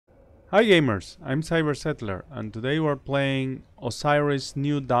Hi gamers, I'm Cyber Settler and today we're playing Osiris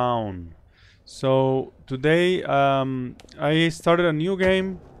New Dawn. So today I started a new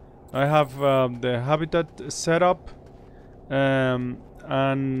game. I have the habitat set up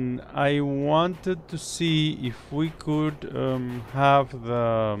and I wanted to see if we could have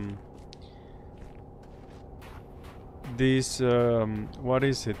the this what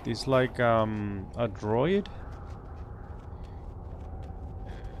is it? It's like a droid.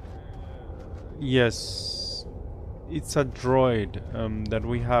 Yes, it's a droid that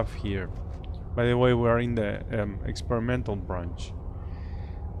we have here. By the way, we are in the experimental branch.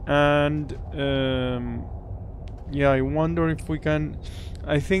 And yeah, I wonder if we can...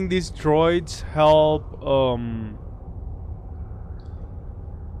 I think these droids help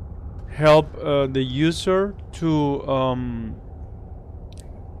the user to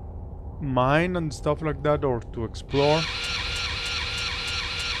mine and stuff like that, or to explore.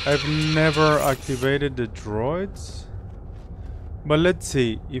 I've never activated the droids, but let's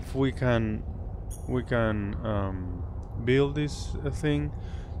see if we can build this thing.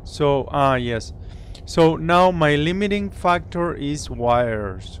 So yes, so now my limiting factor is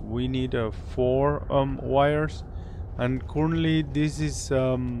wires. We need 4 wires, and currently this is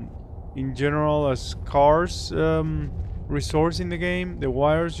in general a scarce resource in the game. The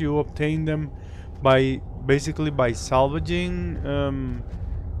wires, you obtain them by basically by salvaging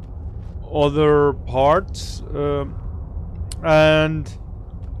other parts, and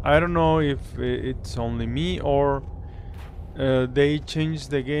I don't know if it's only me or they changed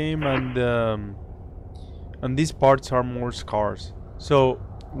the game and these parts are more scarce. So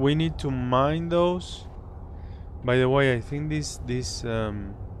we need to mine those. By the way, I think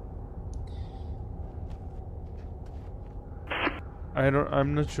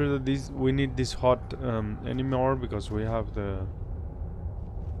I'm not sure that we need this hut anymore because we have the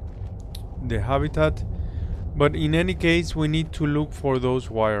habitat, but in any case we need to look for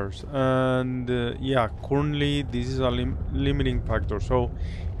those wires, and yeah, currently this is a limiting factor. So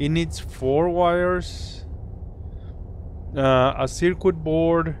it needs 4 wires, a circuit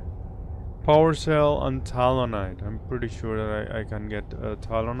board, power cell, and talonite. I'm pretty sure that I can get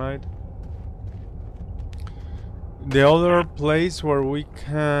talonite. The other place where we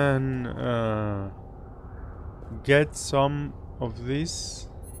can get some of this...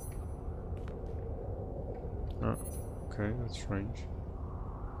 okay, that's strange.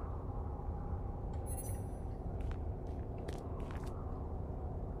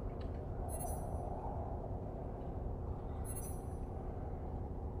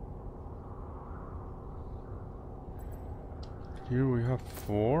 Here we have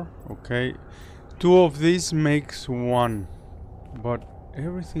 4. Okay, 2 of these makes 1, but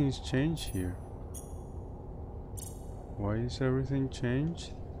everything is changed here. Why is everything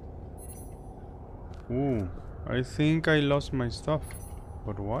changed? Ooh, I think I lost my stuff,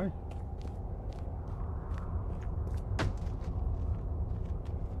 but why?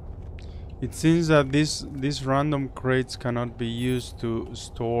 It seems that these random crates cannot be used to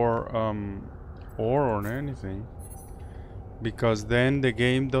store ore or anything, because then the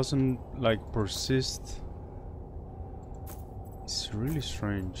game doesn't like persist. It's really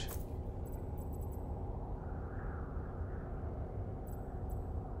strange.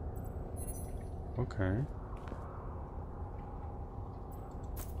 Okay.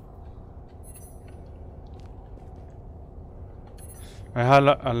 I had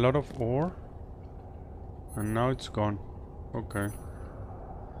a lot of ore and now it's gone. Okay.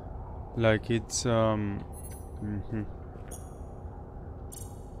 Like it's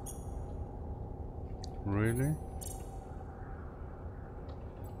really?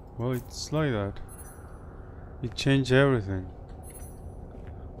 Well, it's like that. It changed everything.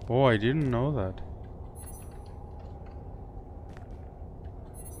 Oh, I didn't know that.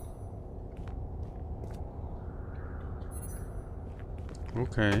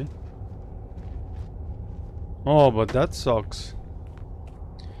 Okay. Oh, but that sucks.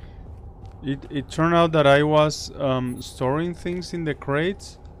 It turned out that I was storing things in the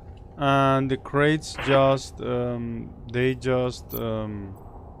crates, and the crates just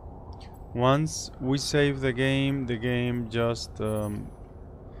once we save the game just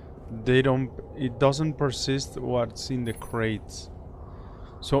it doesn't persist what's in the crates.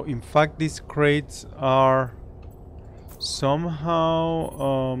 So in fact these crates are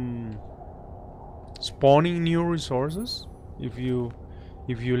somehow spawning new resources. If you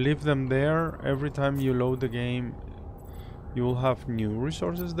leave them there, every time you load the game you will have new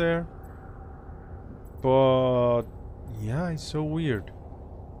resources there. But yeah, it's so weird.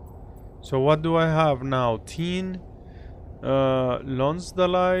 So what do I have now? Tin,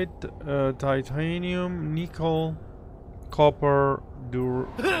 Lonsdaleite, titanium, nickel, copper,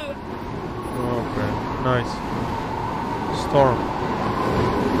 okay, nice. Storm.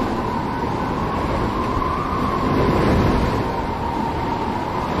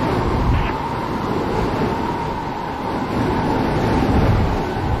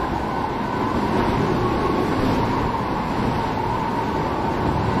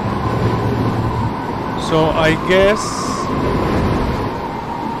 So I guess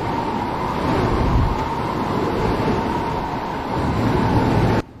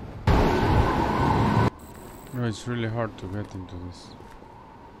no, it's really hard to get into this.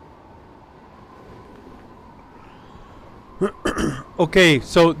 Okay,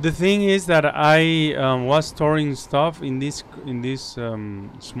 so the thing is that I was storing stuff in these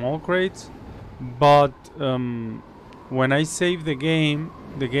small crates, but when I save the game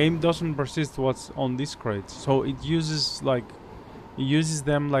doesn't persist what's on these crates, so it uses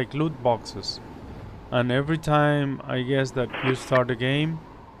them like loot boxes, and every time I guess that you start a game,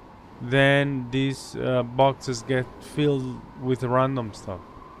 then these boxes get filled with random stuff.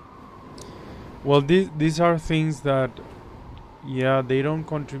 Well, these are things that, yeah, they don't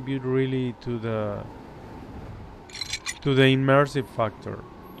contribute really to the immersive factor.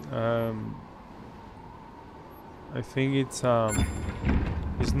 I think it's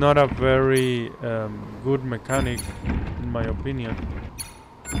not a very good mechanic, in my opinion.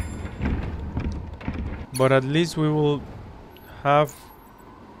 But at least we will have,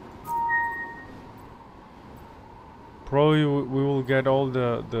 probably we will get all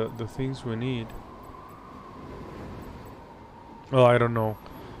the things we need. Well, I don't know.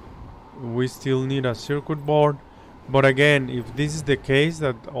 We still need a circuit board. But again, if this is the case,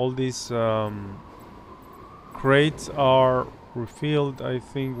 that all these crates are refilled, I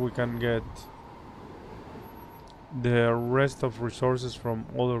think we can get the rest of resources from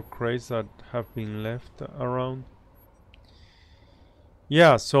other crates that have been left around.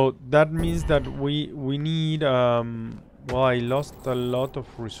 Yeah, so that means that we need well, I lost a lot of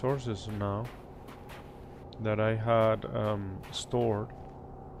resources now that I had stored,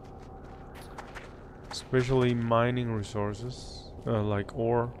 especially mining resources like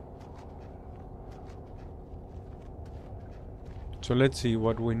ore. So let's see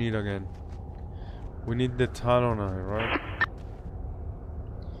what we need again. We need the talonite, right?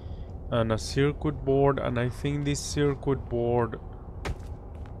 And a circuit board, and I think this circuit board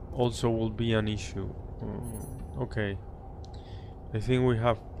also will be an issue. Okay. I think we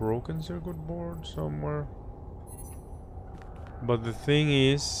have broken circuit board somewhere. But the thing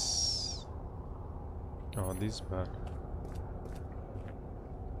is... oh, this is bad.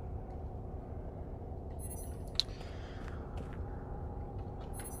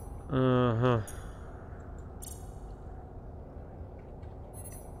 Uh-huh.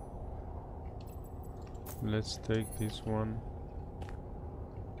 Let's take this one.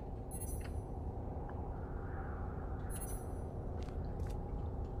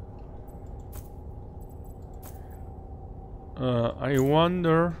 I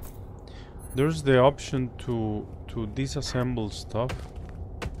wonder, there's the option to disassemble stuff.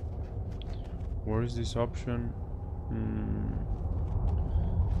 Where is this option?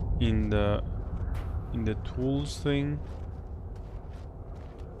 In the tools thing.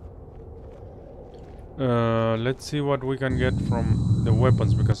 Let's see what we can get from the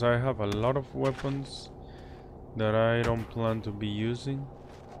weapons, because I have a lot of weapons that I don't plan to be using.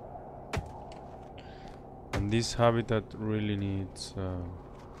 And this habitat really needs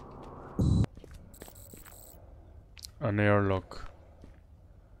an airlock.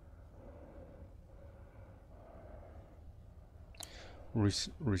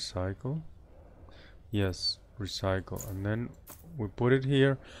 Recycle? Yes, recycle. And then we put it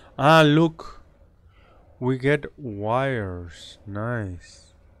here. Ah, look! We get wires.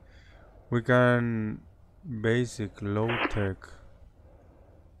 Nice. We can basic, low tech.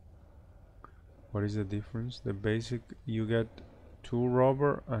 What is the difference? The basic, you get 2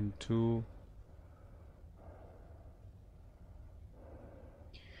 rubber and 2.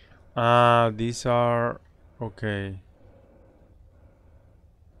 Ah, these are okay.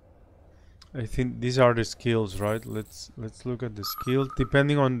 I think these are the skills, right? Let's look at the skills.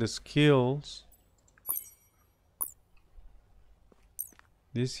 Depending on the skills,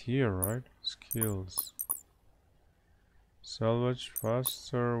 this here, right? Skills. Salvage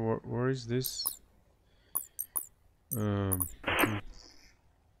faster. Where is this?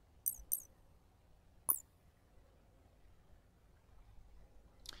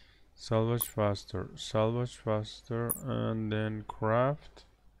 Salvage faster, and then craft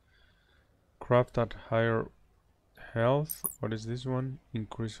at higher health. What is this one?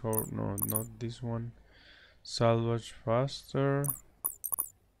 Increase or no, not this one. Salvage faster.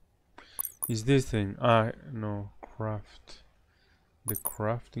 Is this thing? No, craft. The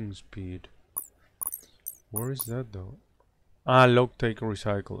crafting speed. Where is that though? Low tech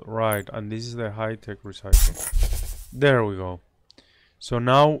recycle. Right, and this is the high tech recycle. There we go. So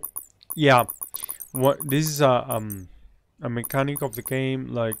now, yeah, what this is a mechanic of the game.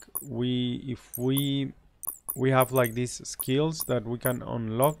 Like if we have like these skills that we can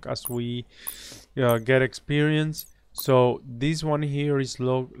unlock as we get experience. So this one here is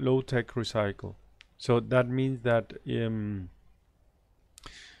low tech recycle. So that means that you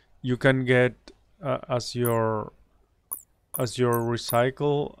can get as your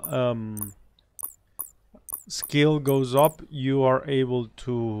recycle skill goes up, you are able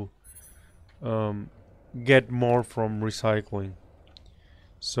to get more from recycling.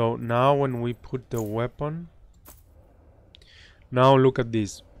 So now when we put the weapon, now look at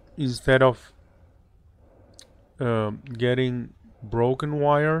this. Instead of getting broken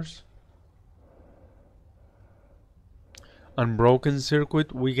wires and broken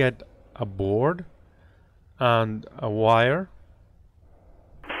circuit, we get a board and a wire.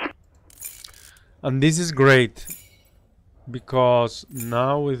 And this is great because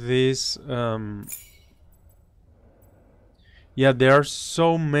now with this yeah, there are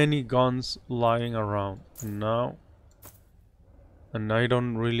so many guns lying around now, and I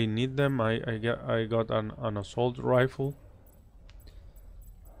don't really need them. I got an assault rifle,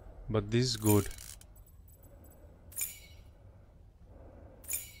 but this is good.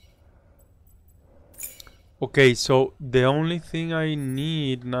 Okay, so the only thing I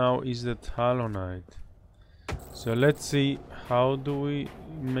need now is the talonite. So let's see, how do we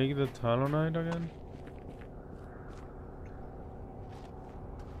make the talonite again?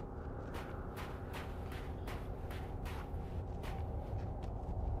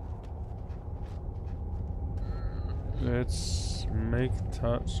 Let's make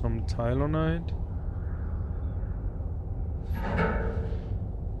some talonite.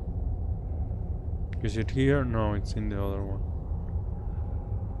 Is it here? No, it's in the other one.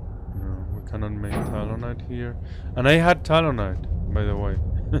 No, we cannot make talonite here. And I had talonite, by the way.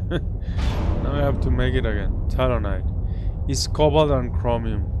 Now I have to make it again. Talonite. It's cobalt and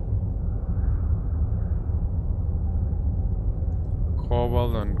chromium.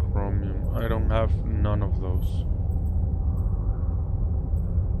 Cobalt and chromium. I don't have none of those.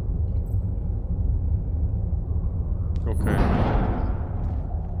 Okay.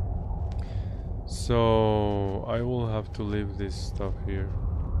 So I will have to leave this stuff here.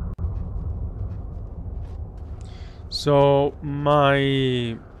 So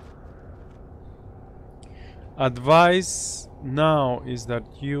my advice now is that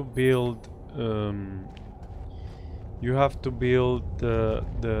you build you have to build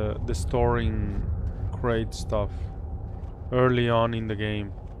the storing crate stuff early on in the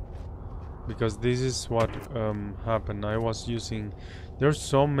game, because this is what happened. I was using, there's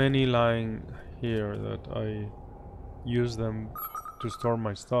so many lying here that I use them to store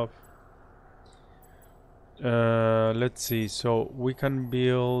my stuff. Let's see, so we can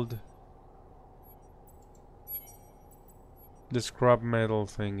build the scrap metal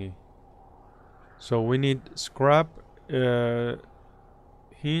thingy. So we need scrap,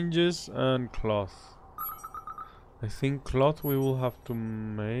 hinges and cloth. I think cloth we will have to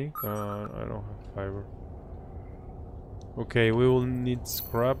make. I don't have fiber. Okay, we will need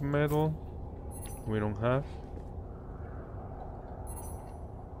scrap metal. We don't have.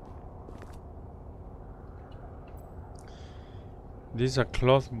 This is a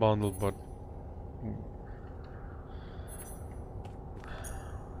cloth bundle, but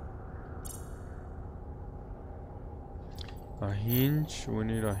a hinge. We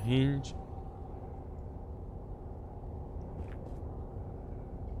need a hinge.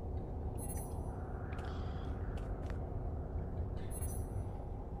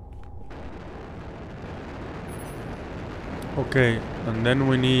 Okay, and then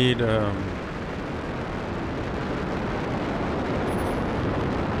we need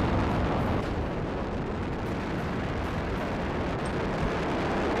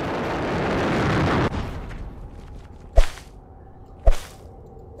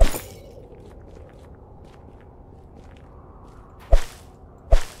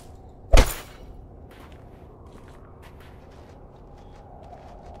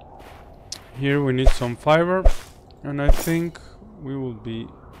here we need some fiber, and I think we will be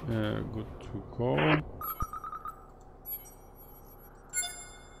good to go.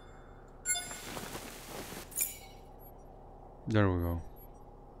 There we go.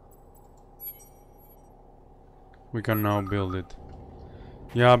 We can now build it.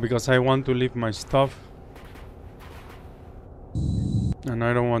 Yeah, because I want to leave my stuff. And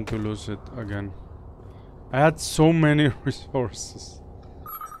I don't want to lose it again. I had so many resources.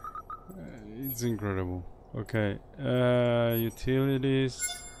 It's incredible. Okay. Utilities.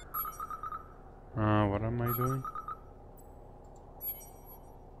 What am I doing?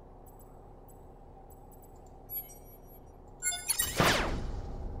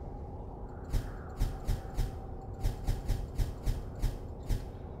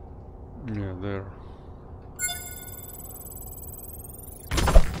 Yeah, there.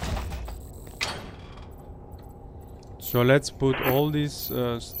 So let's put all this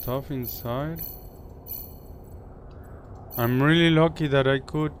stuff inside. I'm really lucky that I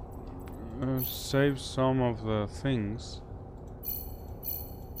could save some of the things.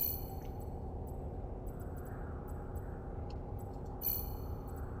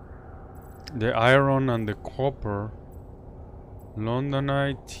 The iron and the copper.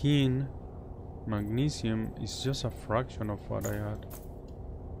 Londonite, tin, magnesium is just a fraction of what I had.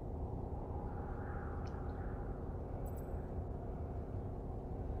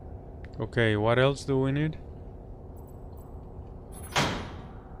 Okay, what else do we need?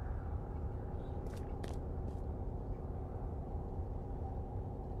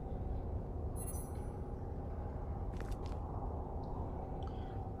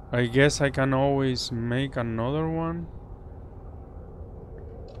 I guess I can always make another one.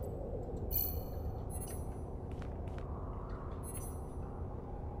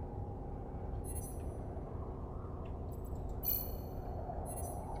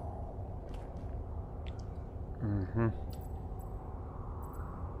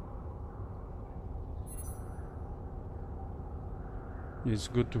 It's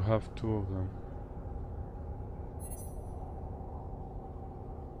good to have two of them.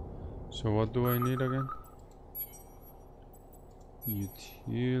 So what do I need again?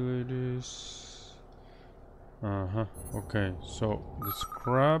 Utilities. Okay, so the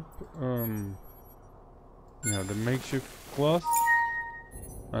scrap, yeah, the makeshift cloth,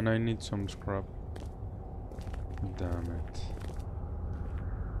 and I need some scrap. Damn it.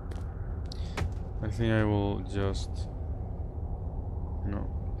 I think I will just... No.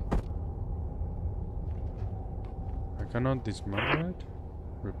 I cannot dismantle it?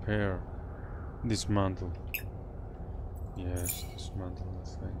 Repair. Dismantle. Yes, dismantle the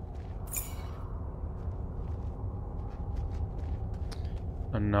thing.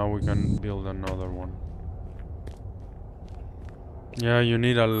 And now we can build another one. Yeah, you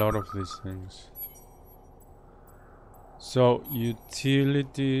need a lot of these things. So,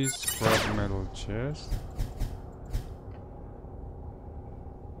 utilities, scrap metal chest.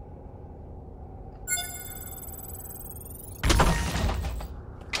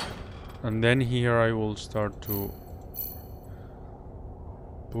 And then here I will start to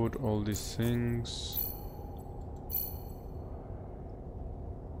put all these things.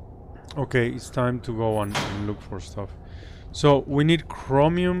 Okay, it's time to go and look for stuff. So we need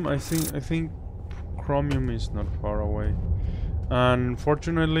chromium. I think chromium is not far away. And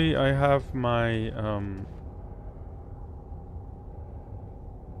fortunately I have my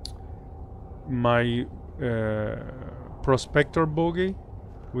prospector bogey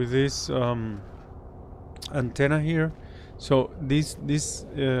with this antenna here. So this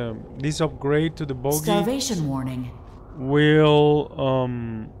upgrade to the bogey starvation warning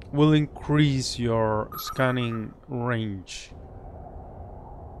will increase your scanning range.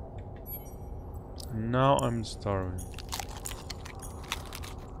 Now I'm starving.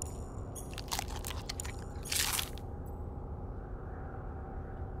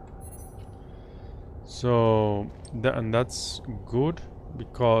 So and that's good,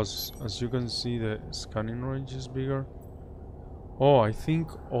 because as you can see the scanning range is bigger. Oh, I think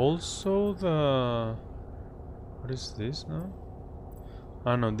also the... What is this now?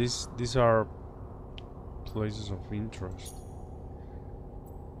 Ah no, these are places of interest.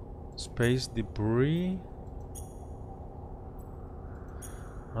 Space debris.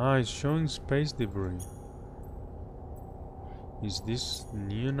 Ah, it's showing space debris. Is this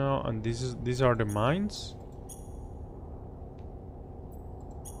new now? And these are the mines?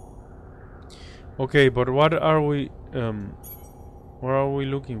 Okay, but what are we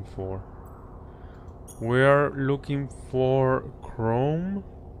looking for? We are looking for chrome.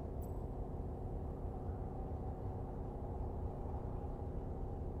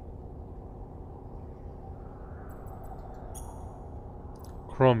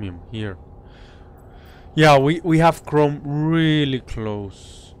 Chromium here. Yeah, we have chrome really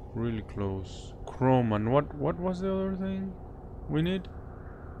close. Really close. Chrome, and what was the other thing we need?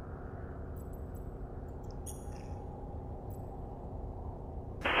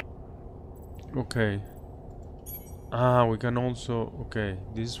 Okay. Ah, we can also... Okay,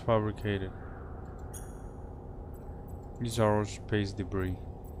 this is fabricated. These are all space debris.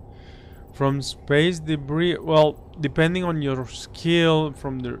 From space debris, well, depending on your skill,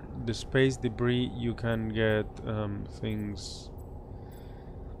 from the space debris, you can get things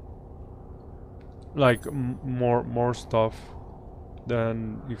like more stuff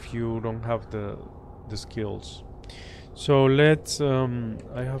than if you don't have the skills. So let's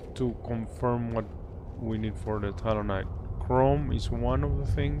I have to confirm what we need for the talonite. Chrome is one of the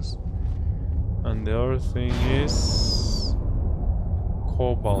things, and the other thing is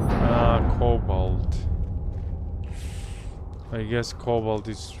cobalt. Cobalt. I guess cobalt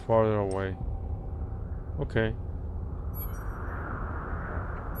is farther away. Okay.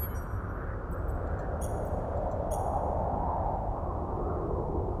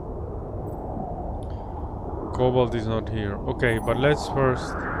 Cobalt is not here. Okay, but let's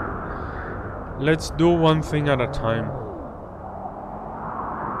do one thing at a time.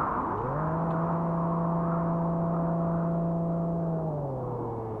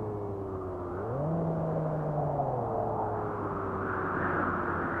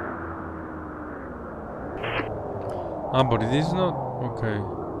 Ah, but it is not... Okay.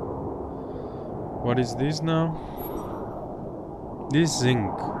 What is this now? This zinc.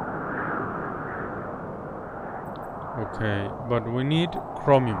 Okay, but we need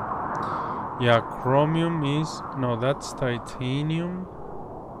chromium. Yeah, chromium is... No, that's titanium.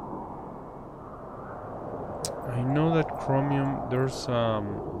 I know that chromium... There's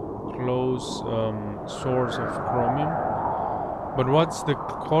close source of chromium. But what's the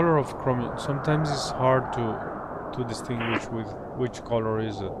color of chromium? Sometimes it's hard to distinguish with which color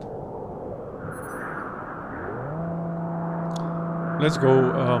is it. Let's go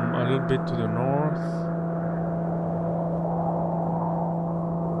a little bit to the north.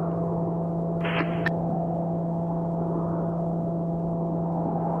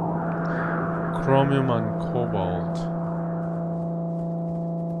 Chromium and cobalt.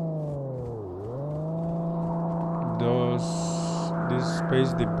 This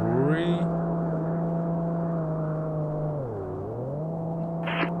space debris.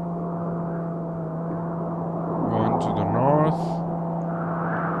 Going to the north.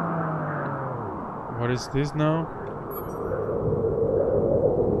 What is this now?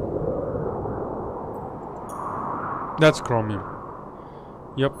 That's chromium.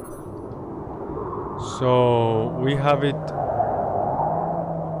 Yep. So we have it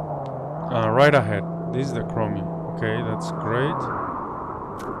right ahead. This is the chromium. Okay, that's great.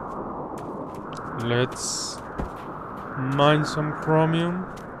 Let's mine some chromium.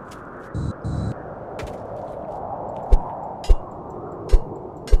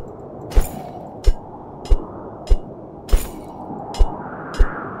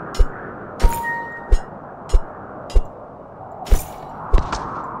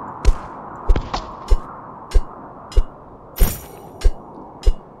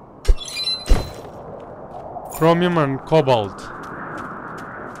 Chromium and cobalt.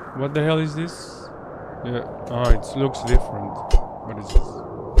 What the hell is this? Yeah, it looks different. What is this?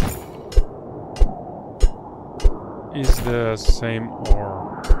 Is the same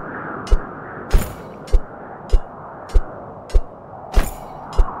ore.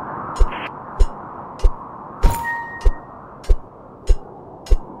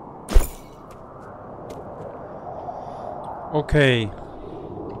 Okay.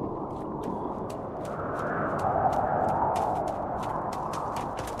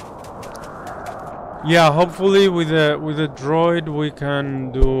 Yeah, hopefully with the droid we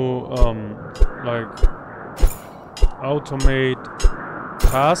can do like automate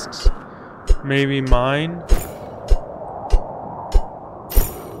tasks, maybe mine.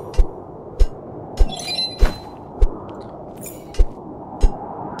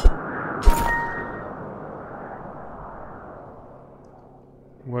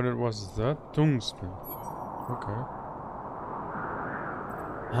 What was that? Tungsten. Okay.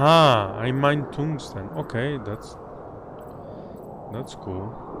 Ah, I mine tungsten. Okay, that's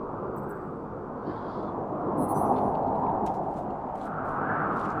cool.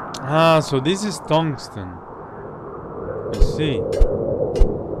 Ah, so this is tungsten. I see.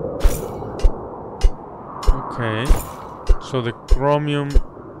 Okay. So the chromium...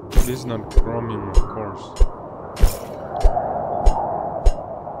 This is not chromium, of course.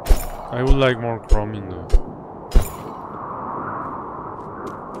 I would like more chromium though.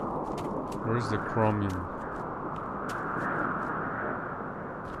 Where is the chromium?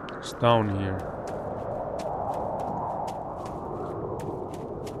 It's down here.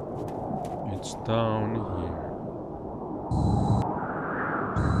 It's down here.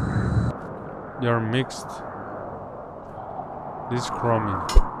 They are mixed. This chromium.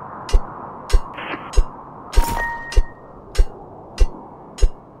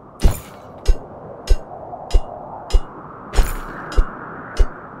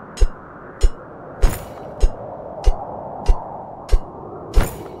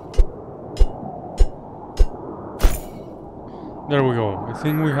 There we go. I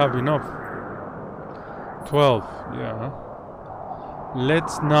think we have enough. 12, yeah.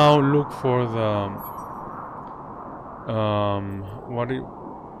 Let's now look for the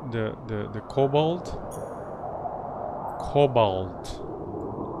the cobalt.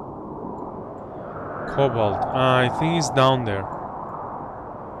 Cobalt. I think it's down there.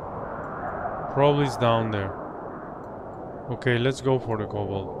 Probably it's down there. Okay, let's go for the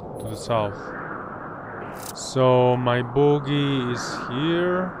cobalt to the south. So my bogey is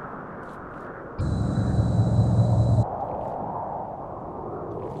here.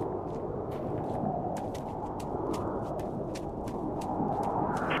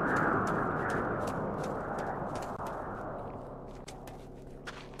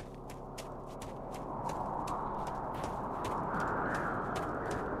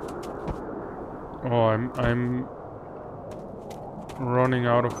 Oh, I'm running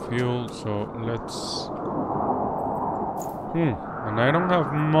out of fuel, so let's... and I don't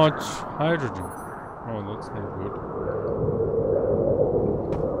have much hydrogen. Oh, that's not good.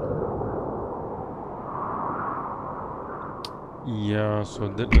 Yeah, so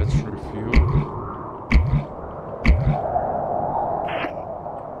let's refuel.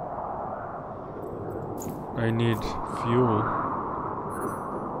 I need fuel.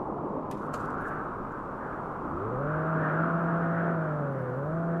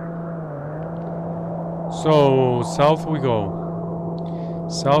 So, south we go.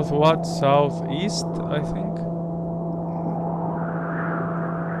 South what? Southeast, I think?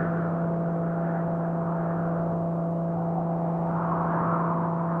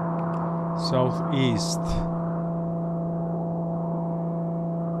 Southeast.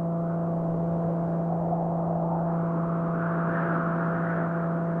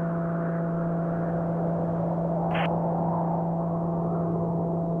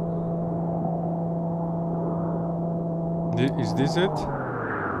 Is this it?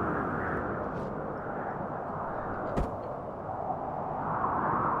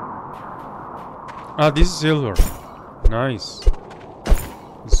 Ah, this is silver. Nice.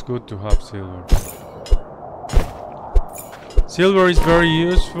 It's good to have silver. Silver is very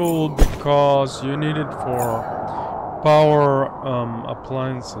useful because you need it for power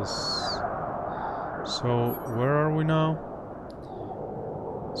appliances. So, where are we now?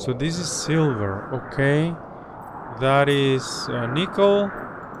 So this is silver, okay. That is nickel,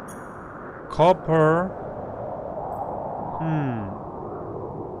 copper.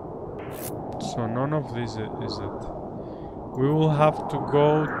 So none of this is it. We will have to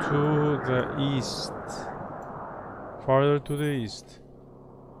go to the east. Farther to the east.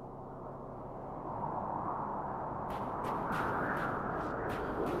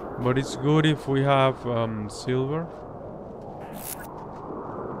 But it's good if we have silver.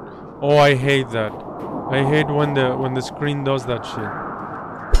 Oh, I hate that. I hate when the screen does that shit.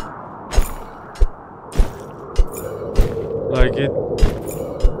 Like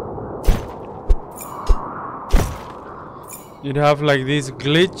you'd have like this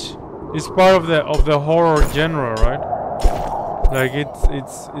glitch. It's part of the horror genre, right? Like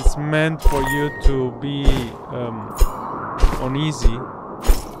it's meant for you to be uneasy,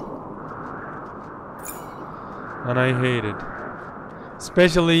 and I hate it.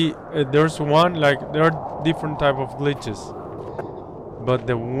 Especially there's one, like there are different type of glitches, but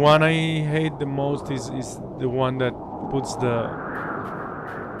the one I hate the most is the one that puts the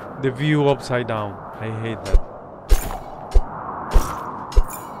view upside down. I hate that.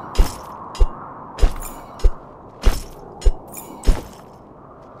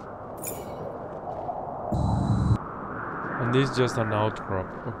 And this is just an outcrop.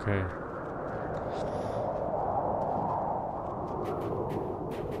 Okay.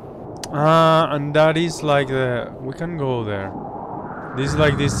 And that is like we can go there. This is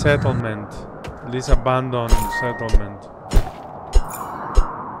like this settlement, this abandoned settlement,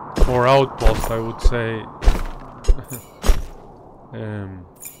 or outpost, I would say.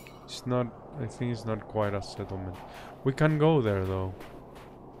 It's not. I think it's not quite a settlement. We can go there though.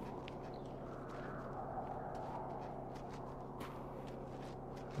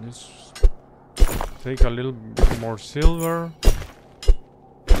 Let's take a little bit more silver.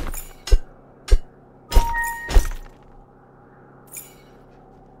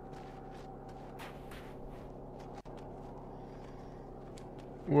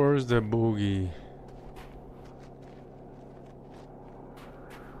 Where's the boogie?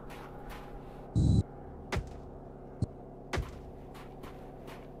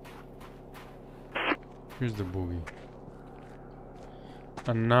 Here's the boogie.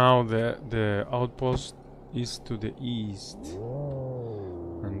 And now the outpost is to the east.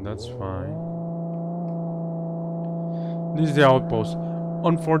 And that's fine. This is the outpost.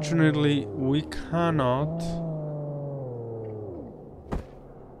 Unfortunately, we cannot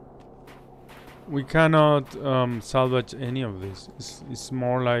salvage any of this. It's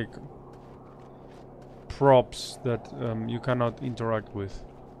more like props that you cannot interact with.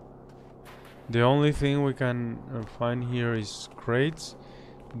 The only thing we can find here is crates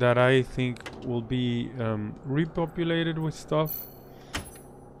that I think will be repopulated with stuff.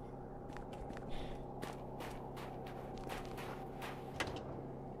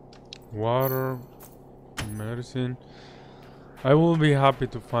 Water, medicine. I will be happy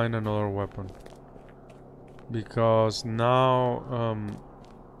to find another weapon, because now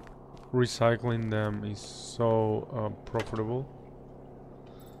recycling them is so profitable.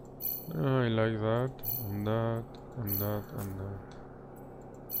 I like that, and that, and that, and that.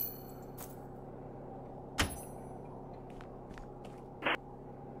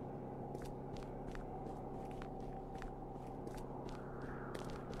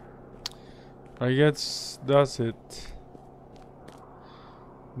 I guess that's it.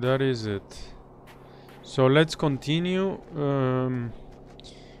 That is it. So let's continue.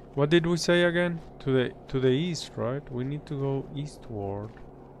 What did we say again? To the east, right? We need to go eastward.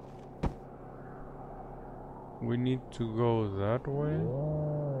 We need to go that way.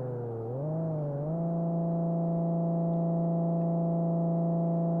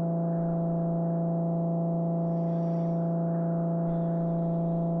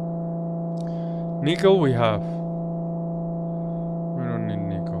 Nickel we have. We don't need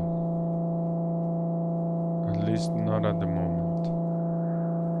nickel. At least not at the moment.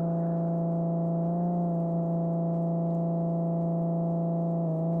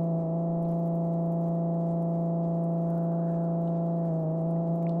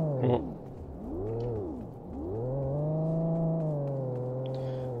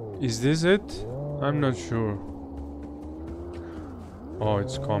 Is this it? I'm not sure. Oh,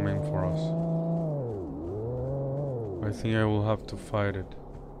 it's coming for us. I think I will have to fight it.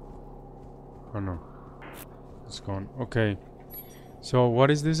 Oh no. It's gone. Okay. So what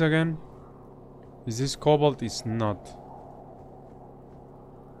is this again? Is this cobalt? It's not.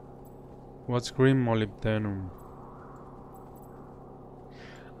 What's green? Molybdenum.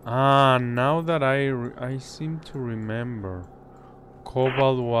 Ah, now that I seem to remember.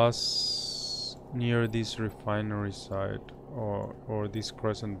 Cobalt was near this refinery site, or this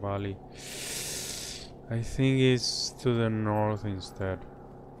Crescent Valley. I think it's to the north instead.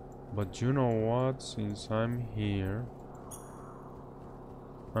 But you know what? Since I'm here...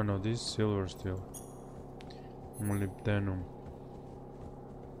 Oh no, this is silver still. Molybdenum.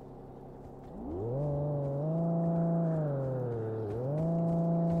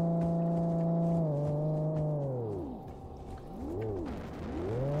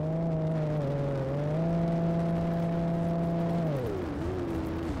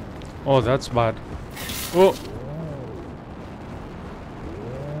 Oh, that's bad. Oh!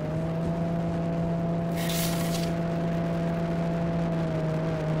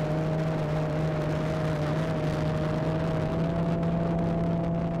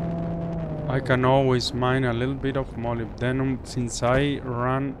 I can always mine a little bit of molybdenum since I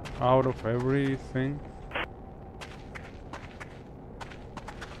ran out of everything.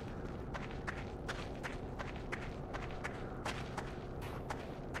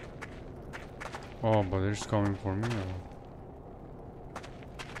 Oh, but they're coming for me.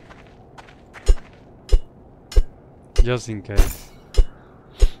 Just in case.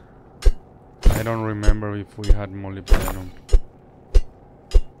 I don't remember if we had molybdenum.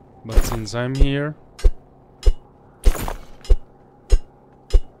 But since I'm here...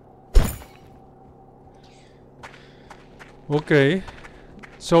 Okay.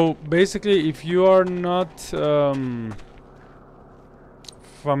 So basically, if you are not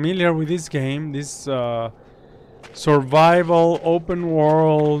familiar with this game, this survival, open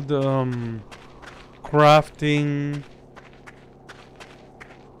world, crafting,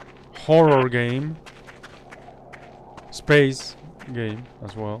 horror game, space game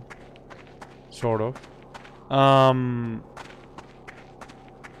as well, sort of.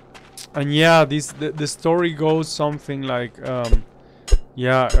 And yeah, the story goes something like,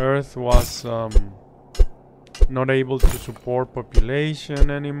 yeah, Earth was not able to support population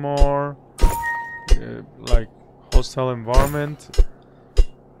anymore, like hostile environment,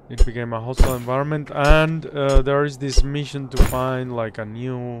 it became a hostile environment, and there is this mission to find like a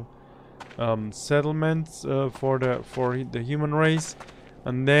new settlement for the human race,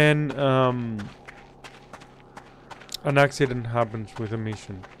 and then an accident happens with the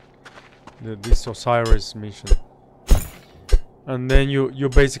mission, this Osiris mission, and then you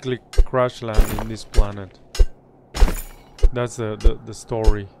basically crash land in this planet. That's the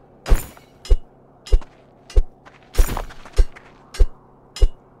story.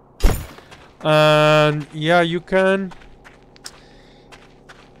 And yeah, you can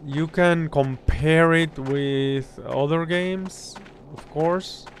compare it with other games, of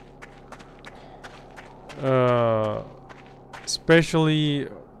course. Especially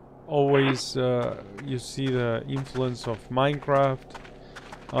always you see the influence of Minecraft,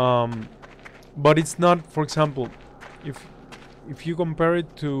 but it's not, for example, if you compare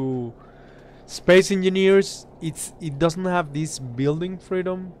it to Space Engineers, it doesn't have this building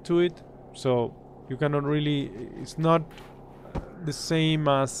freedom to it, so you cannot really, it's not the same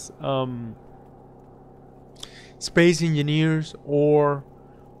as Space Engineers or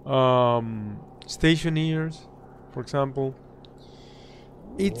Stationeers, for example.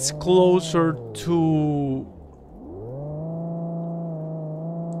 It's closer to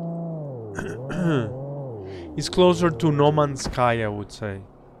it's closer to No Man's Sky, I would say.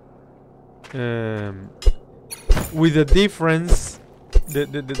 With the difference,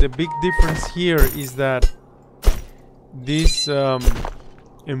 the big difference here is that this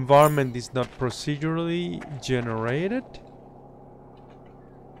environment is not procedurally generated.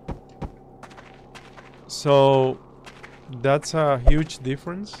 So that's a huge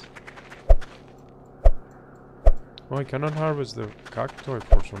difference. Oh, I cannot harvest the cacti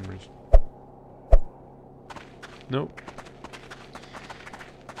for some reason. No.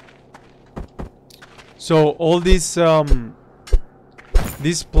 So all this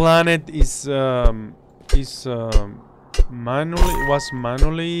this planet is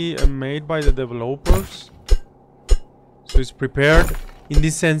manually made by the developers. So it's prepared. In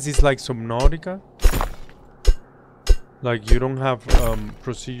this sense, it's like Subnautica. Like you don't have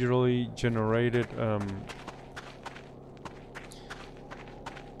procedurally generated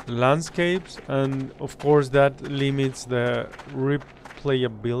landscapes, and of course that limits the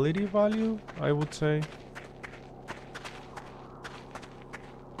replayability value, I would say.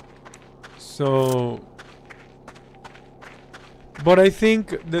 So, but I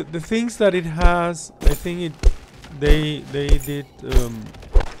think the things that it has, I think they did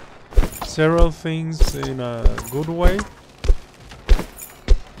several things in a good way.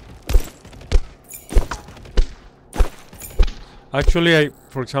 Actually,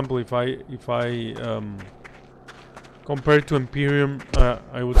 for example, if I compare it to Imperium,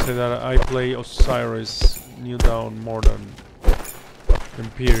 I would say that I play Osiris New Dawn more than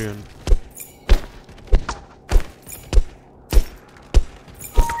Imperium.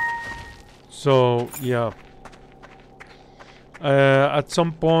 So yeah, at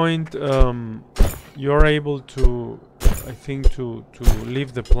some point you're able to, I think, to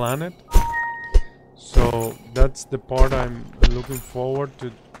leave the planet. So that's the part I'm looking forward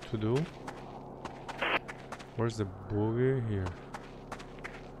to do. Where's the boogie here?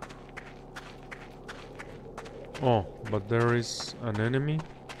 Oh, but there is an enemy.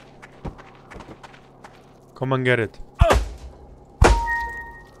 Come and get it.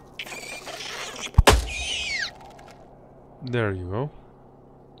 There you go.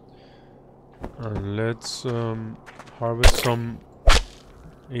 And let's harvest some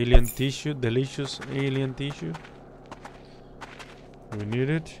alien tissue, delicious alien tissue. We need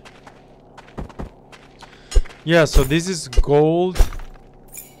it. Yeah, so this is gold.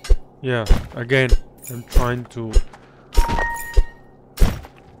 Yeah, again, I'm trying to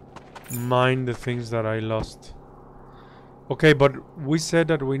mine the things that I lost. Okay, but we said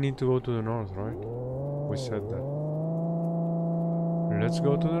that we need to go to the north, right? We said that. Let's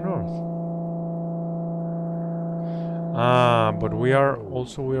go to the north. Ah, but we are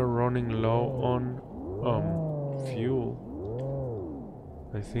running low on fuel.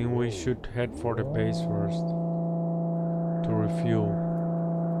 I think we should head for the base first to refuel.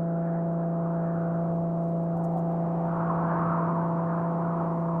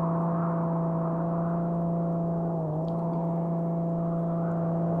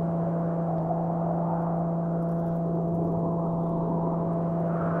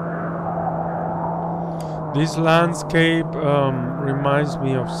 This landscape reminds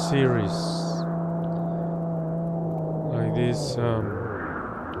me of Osiris. Like this,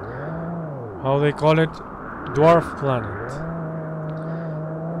 how they call it? Dwarf planet.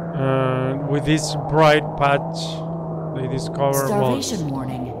 With this bright patch they discover, Starvation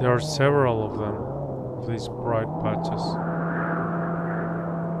warning. there are several of them, of these bright patches.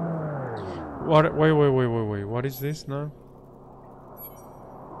 What? Wait. What is this now?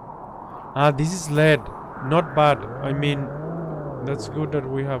 Ah, this is lead. Not bad. I mean, that's good that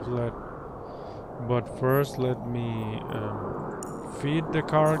we have lead. But first, let me feed the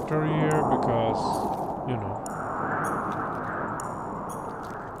character here because, you know.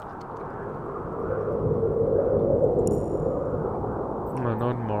 No,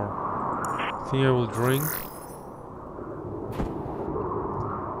 not more. I think I will drink.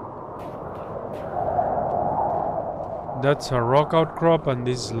 That's a rock outcrop and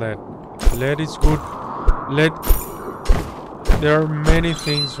this is lead. Lead is good. Lead. There are many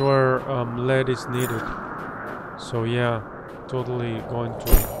things where lead is needed. So yeah, totally going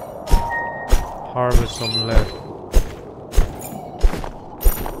to harvest some lead.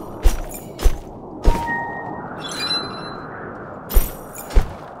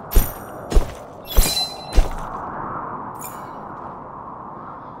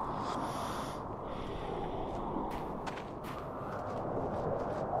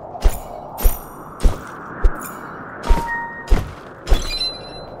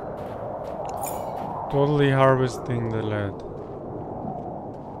 Totally harvesting the lead.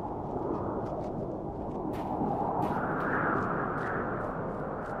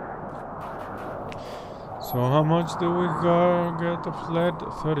 So how much do we get of lead?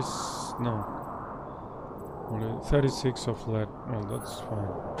 30, no. Only 36 of lead. Well, that's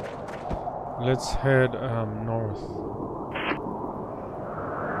fine. Let's head north.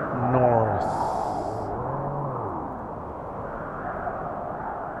 North.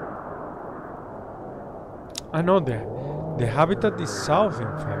 I know the habitat is south,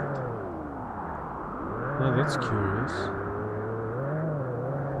 in fact. Oh, that's curious.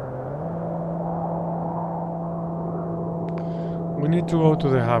 We need to go to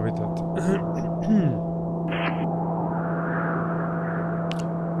the habitat.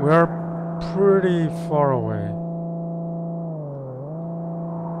 We are pretty far away.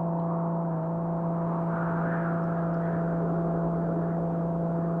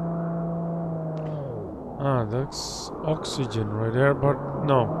 Ah, that's oxygen right there, but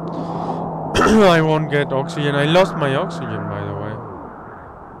no. I won't get oxygen. I lost my oxygen, by the way.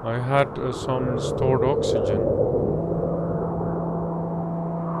 I had some stored oxygen.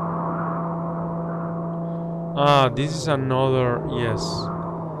 Ah, this is another, yes.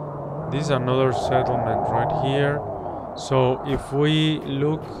 This is another settlement right here. So if we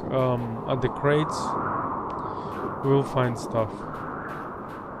look at the crates, we'll find stuff.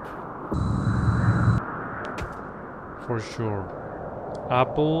 For sure.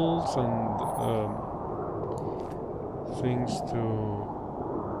 Apples and things to...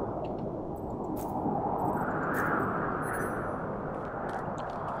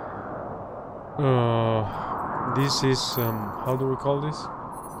 this is, how do we call this?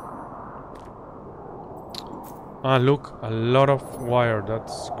 Ah, look, a lot of wire,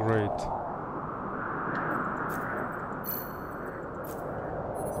 that's great.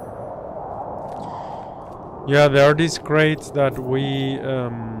 Yeah, there are these crates that we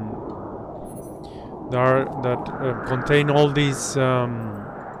contain all these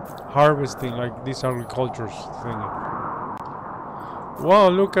harvesting, like this agriculture thing. Wow,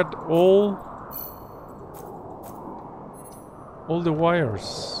 look at all the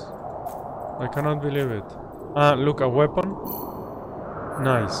wires. I cannot believe it. Ah, look, a weapon.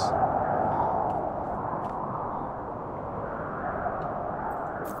 Nice.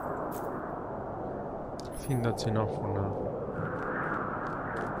 I think that's enough for now.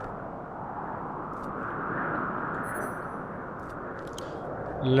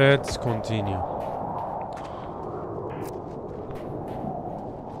 Let's continue.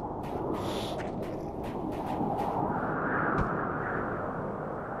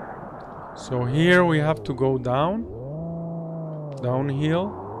 So here we have to go downhill.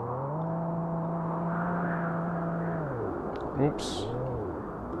 Oops.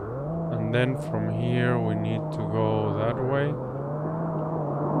 And then from here we need to go that way.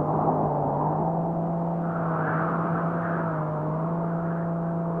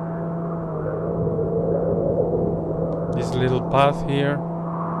 This little path here.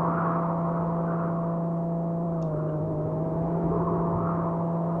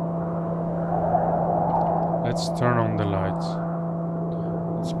 Let's turn on the lights.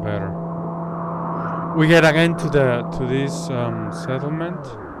 It's better. We get again to this settlement.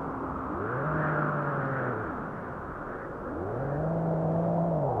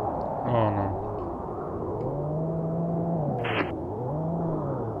 Oh no.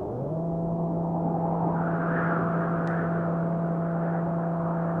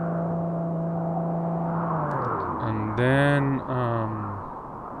 Then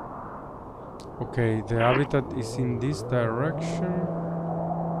okay, the habitat is in this direction.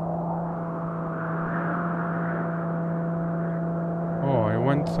 Oh, I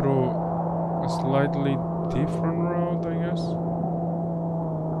went through a slightly different route, I guess.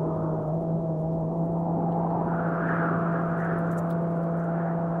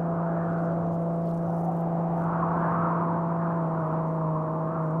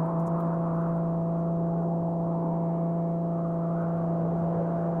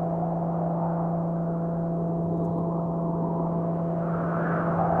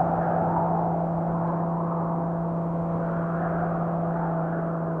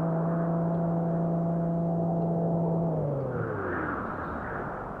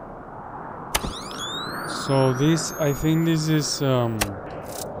 So this, I think this is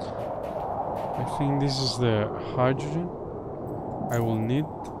the hydrogen. I will need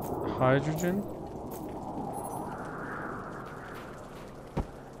hydrogen.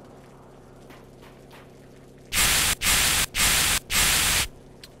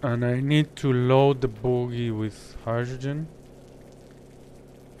 And I need to load the bogie with hydrogen.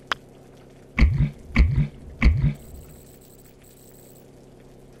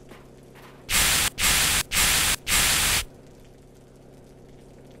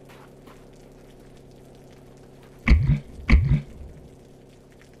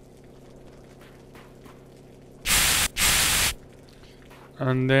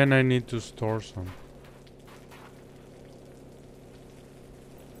 And then I need to store some.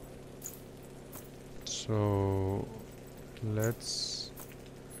 So let's...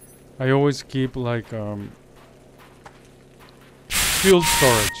 I always keep like field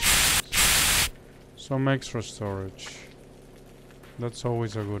storage. Some extra storage. That's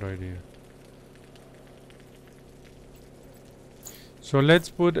always a good idea. So let's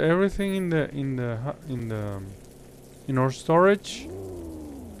put everything in our storage.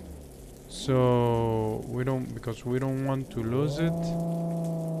 So we don't, because we don't want to lose it.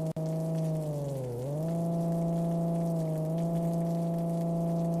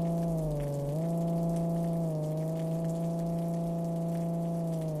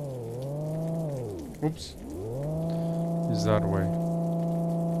 Oops. Is that way.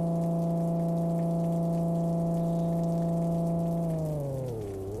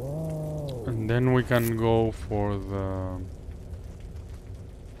 And then we can go for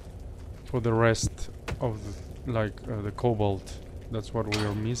the rest of the cobalt. That's what we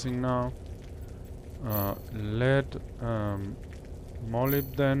are missing now. Lead,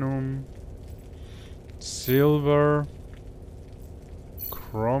 molybdenum, silver,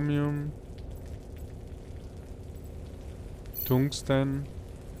 chromium, tungsten,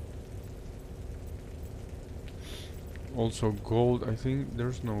 also gold. I think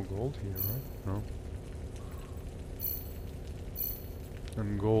there's no gold here, right? No.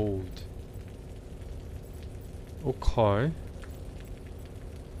 And gold. Okay.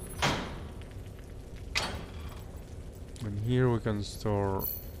 And here we can store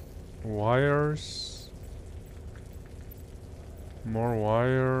wires. More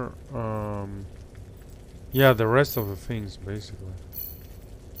wire. Yeah, the rest of the things basically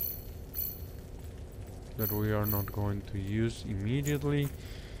that we are not going to use immediately.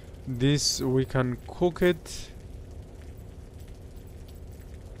 This we can cook it.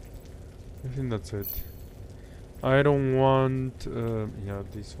 I think that's it. I don't want yeah,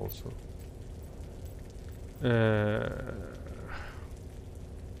 this also. I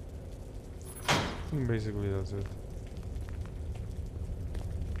think basically that's it.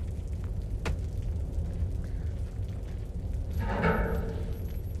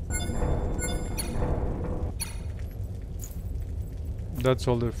 That's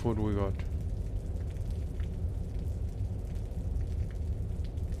all the food we got.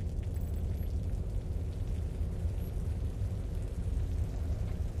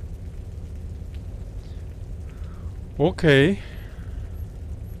 Okay.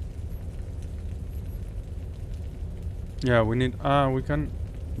 Yeah, we need... we can...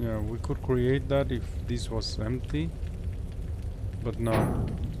 Yeah, we could create that if this was empty. But no.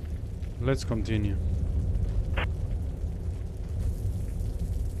 Let's continue.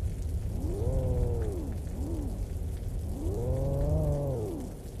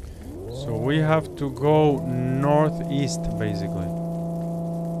 So we have to go northeast, basically.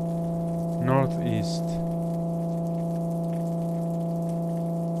 Northeast.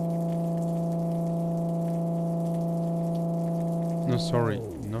 No, sorry,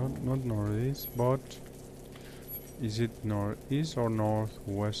 not northeast, but is it northeast or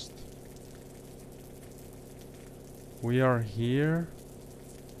northwest? We are here.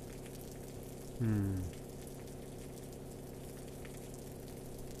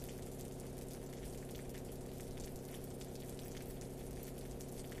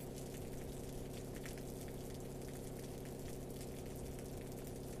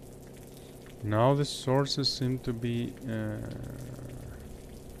 Now the sources seem to be...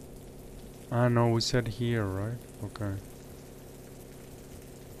 ah, no, we said here, right? Okay.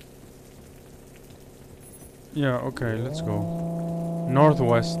 Yeah, okay, let's go.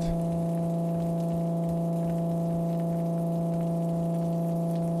 Northwest.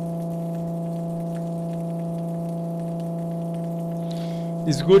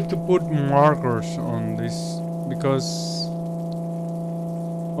 It's good to put markers on this because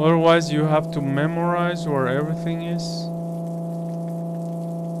otherwise you have to memorize where everything is.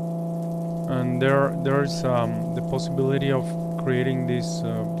 And there's the possibility of creating these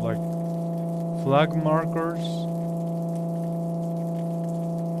like flag markers.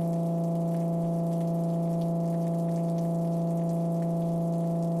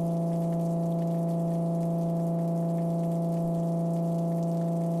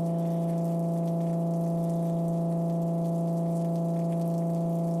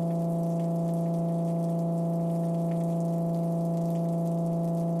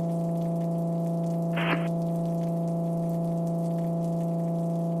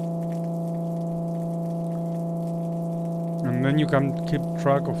 And then you can keep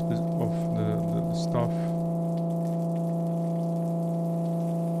track of the stuff.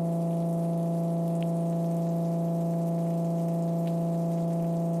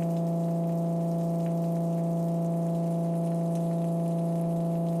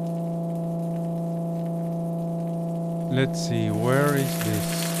 Let's see, where is this?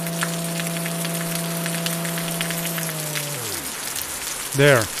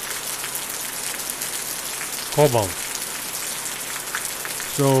 There. Cobalt.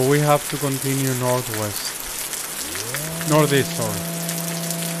 So we have to continue northwest. Northeast, sorry.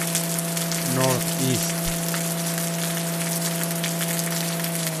 Northeast.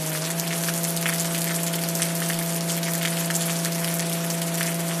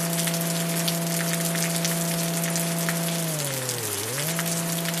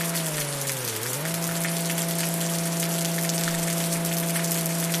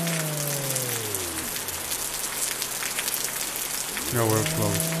 No, we're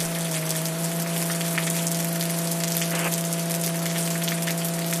close.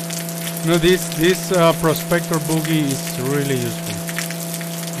 No, this prospector boogie is really useful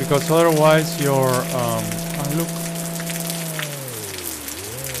because otherwise your look,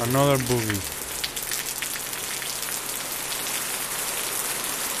 another boogie.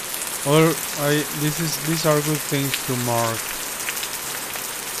 Or these are good things to mark.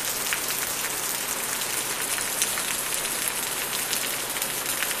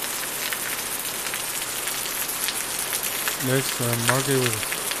 Let's mark it with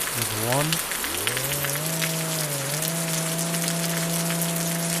 1.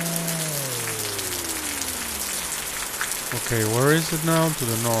 Okay, where is it now? To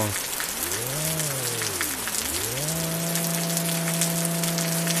the north.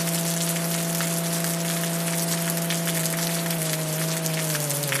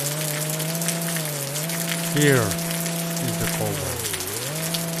 Here is the cobalt.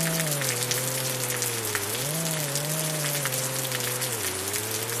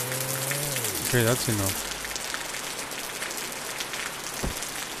 Okay, that's enough.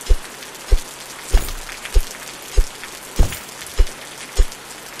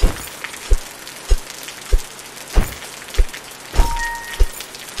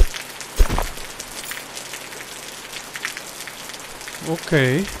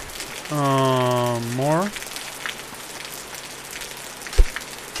 Okay, more.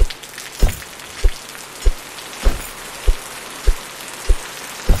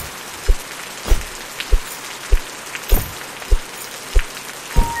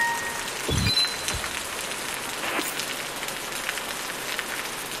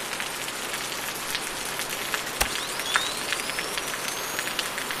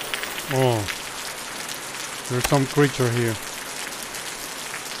 Oh, there's some creature here.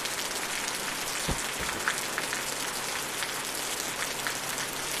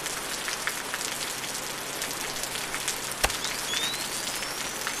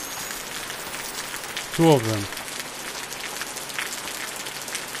 Two of them.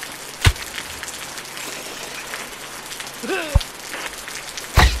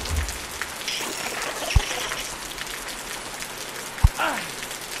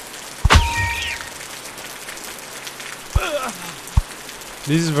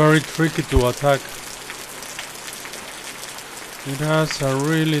 This is very tricky to attack. It has a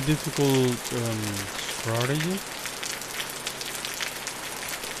really difficult strategy.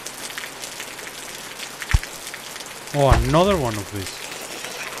 Oh, another one of these.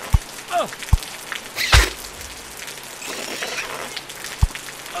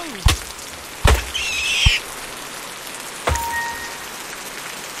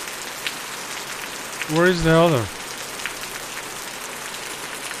 Where is the other?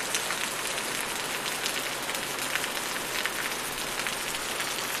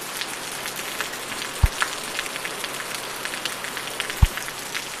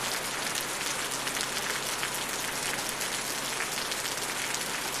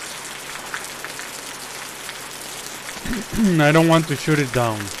 I don't want to shoot it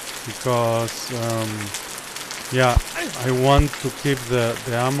down because yeah, I want to keep the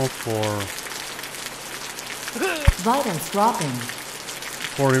ammo vitals dropping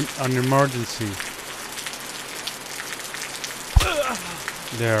for an emergency.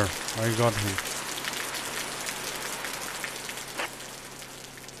 There, I got him.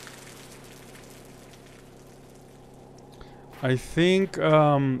 I think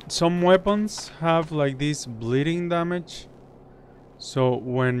some weapons have like this bleeding damage. So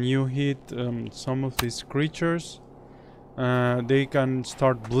when you hit some of these creatures, they can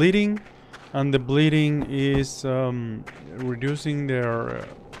start bleeding, and the bleeding is reducing their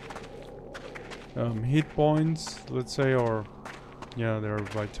hit points, let's say, or yeah, their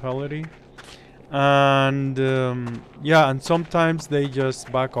vitality. And yeah, and sometimes they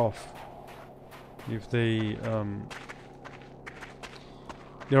just back off if they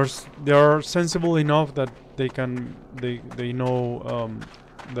they're sensible enough that they know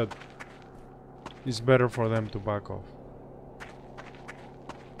that it's better for them to back off.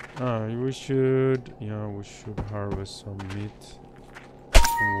 We should harvest some meat.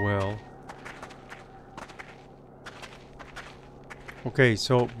 Well, okay,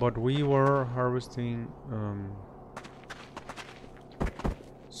 so but we were harvesting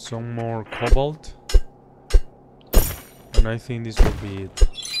some more cobalt, and I think this will be it.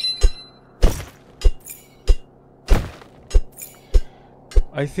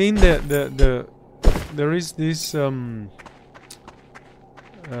 I think that there is this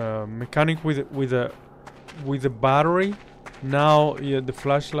mechanic with the battery. Now, yeah, the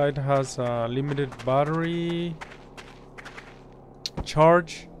flashlight has a limited battery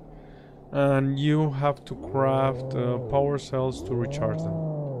charge, and you have to craft power cells to recharge them.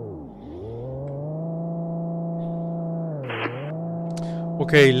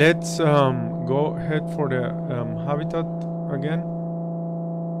 Okay, let's go head for the habitat again.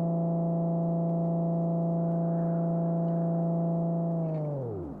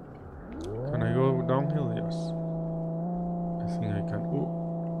 Can I go downhill? Yes. I think I can. Ooh.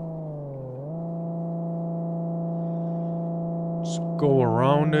 Let's go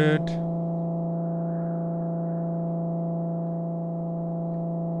around it.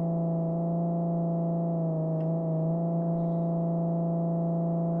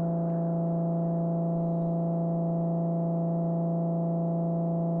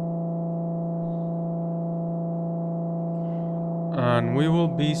 And we will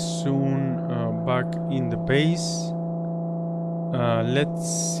be soon back in the base. Let's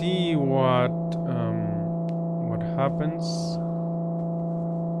see what happens.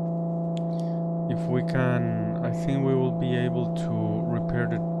 If we can, I think we will be able to repair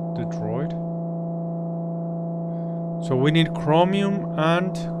the droid. So we need chromium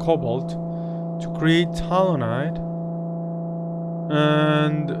and cobalt to create talonite,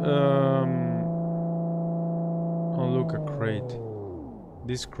 and oh, look, a crate.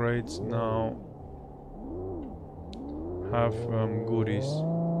 These crates now have goodies.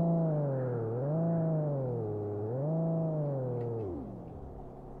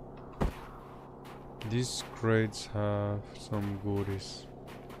 These crates have some goodies.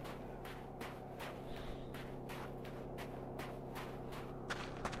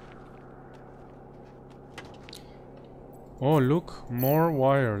 Oh, look, more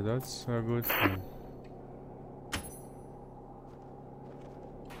wire. That's a good thing.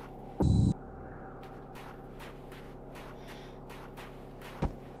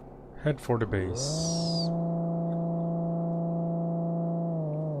 Head for the base.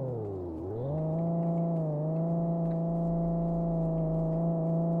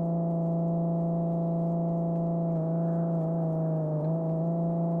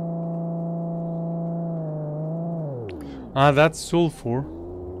 Ah, that's sulfur.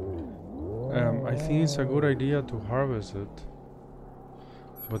 I think it's a good idea to harvest it.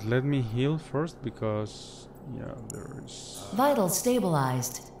 But let me heal first because, yeah, there's... Vitals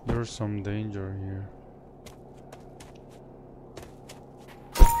stabilized. There's some danger here.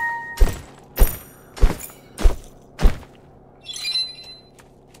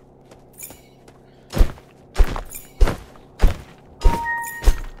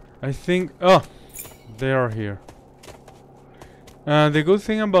 I think... Oh! They are here. The good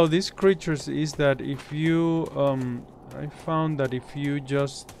thing about these creatures is that if you... I found that if you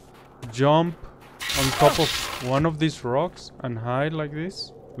just jump on top of one of these rocks and hide like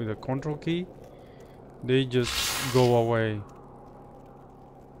this with a control key, they just go away.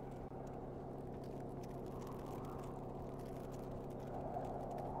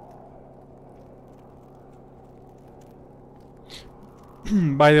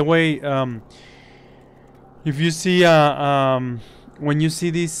 By the way, if you see when you see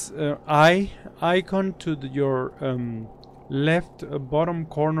this icon to your left bottom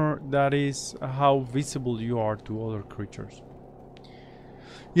corner, that is how visible you are to other creatures.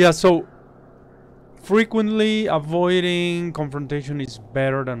 Yeah, so frequently avoiding confrontation is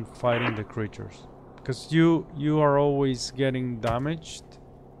better than fighting the creatures, because you are always getting damaged.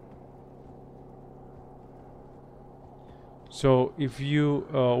 So if you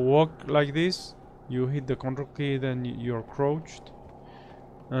walk like this, you hit the control key, then you're crouched,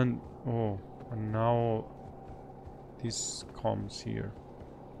 and and now this comes here.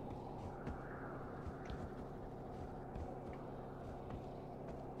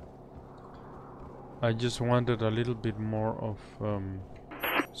 I just wanted a little bit more of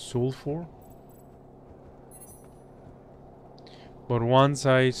sulfur, but once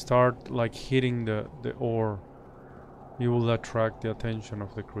I start like hitting the ore, it will attract the attention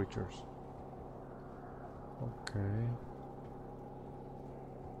of the creatures. Okay.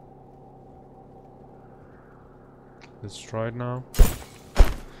 Let's try it now.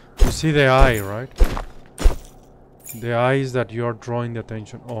 You see the eye, right? The eye is that you're drawing the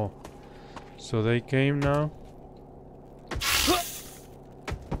attention. Oh. So they came now.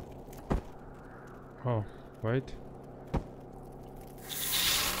 Oh, wait.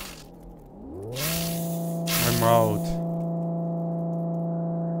 I'm out.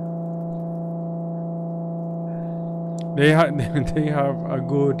 They have a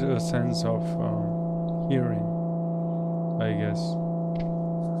good sense of hearing, I guess.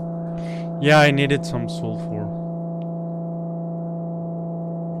 Yeah, I needed some sulfur.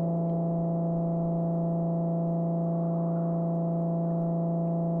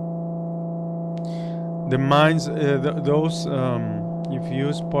 The mines, those, if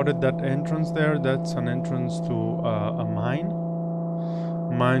you spotted that entrance there, that's an entrance to a mine.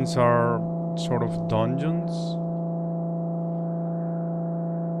 Mines are sort of dungeons.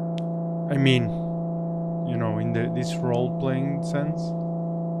 I mean, you know, in this role-playing sense.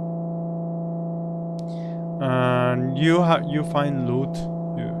 And you find loot.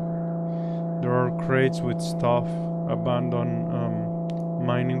 There are crates with stuff, abandoned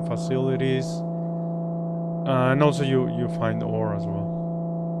mining facilities. And also you find ore as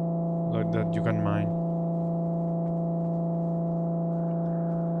well, like that you can mine.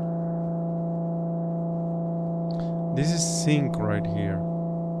 This is zinc right here.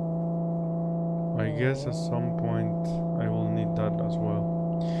 I guess at some point I will need that as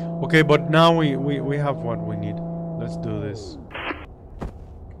well. Okay, but now we have what we need. Let's do this.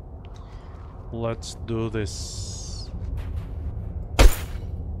 Let's do this.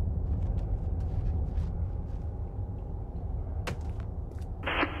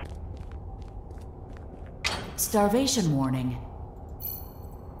 Starvation warning.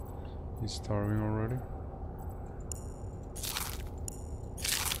 He's starving already.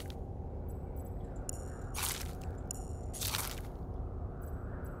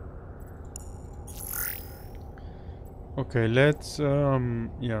 Okay, let's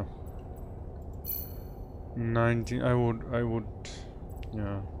yeah. 19. I would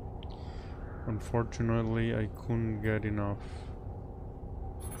yeah. Unfortunately, I couldn't get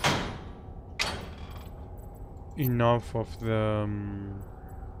enough of the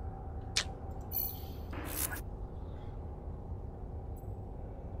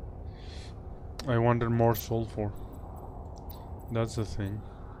I wanted more sulfur. That's the thing.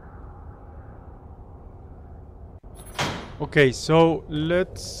 Okay, so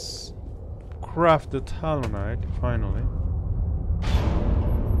let's craft the talonite finally.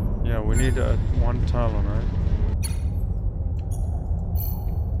 Yeah, we need one talonite.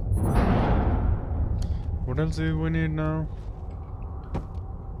 What else do we need now?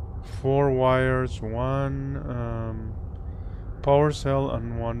 4 wires, 1 power cell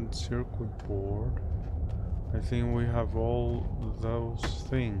and 1 circuit board. I think we have all those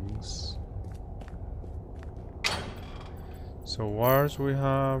things. So wires we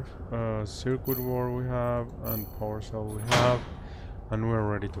have, circuit board we have, and power cell we have, and we're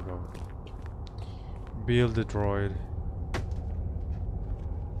ready to go. Build the droid.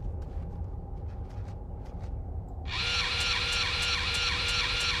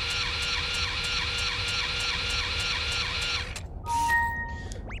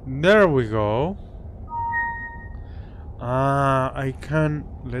 There we go. I can,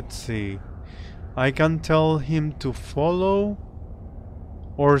 let's see. I can tell him to follow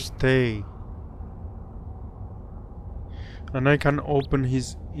or stay. And I can open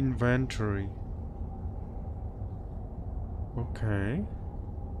his inventory. Okay.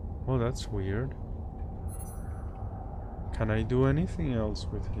 Oh, that's weird. Can I do anything else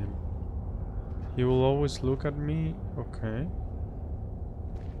with him? He will always look at me. Okay.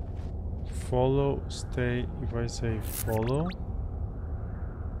 Follow, stay. If I say follow,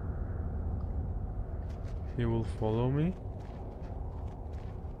 he will follow me.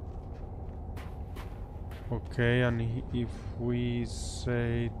 Okay, and if we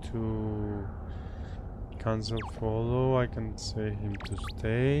say to cancel follow, I can say him to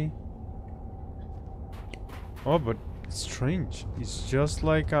stay. Oh, but strange. It's just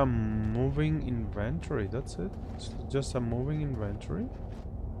like a moving inventory. That's it. It's just a moving inventory.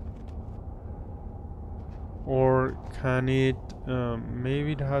 Or can it?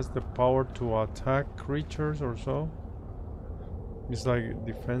 Maybe it has the power to attack creatures or so. It's like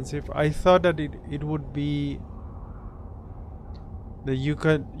defensive. I thought that it would be that you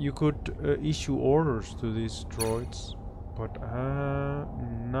could issue orders to these droids, but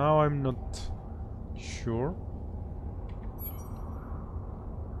now I'm not sure.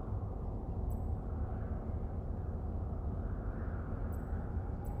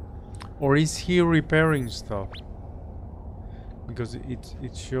 Or is he repairing stuff? Because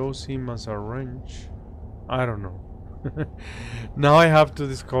it shows him as a wrench. I don't know. Now I have to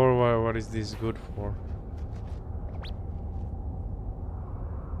discover what is this good for.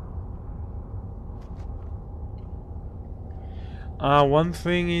 One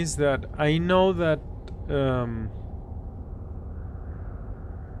thing is that I know that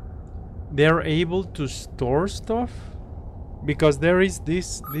they're able to store stuff, because there is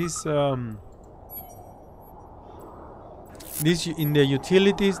this in the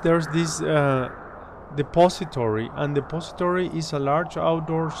utilities. There's this depository, and depository is a large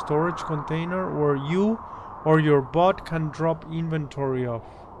outdoor storage container where you or your bot can drop inventory of.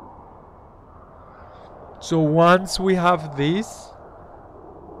 So once we have this,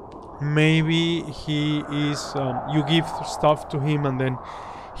 maybe he is you give stuff to him and then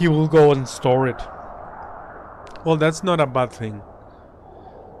he will go and store it. Well, that's not a bad thing.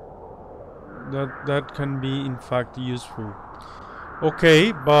 That can be in fact useful.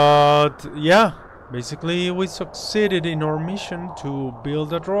 Okay, but yeah, basically we succeeded in our mission to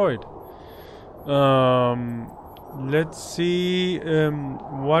build a droid. Let's see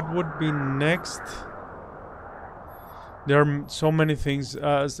what would be next. There are so many things.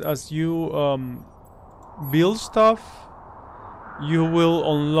 As you build stuff, you will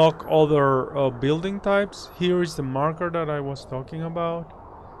unlock other building types. Here is the marker that I was talking about.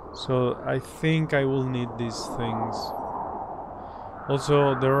 So I think I will need these things.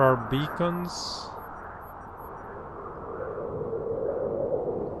 Also, there are beacons.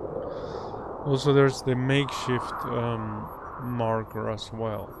 Also, there's the makeshift marker as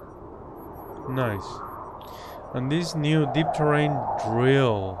well. Nice. And this new deep terrain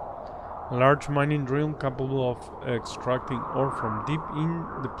drill, a large mining drill capable of extracting ore from deep in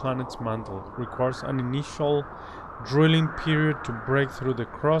the planet's mantle, requires an initial drilling period to break through the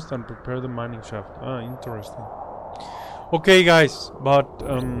crust and prepare the mining shaft. Interesting. Okay guys, but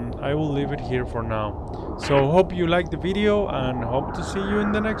I will leave it here for now. So hope you liked the video and hope to see you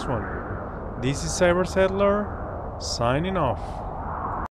in the next one. This is Cyber Settler signing off.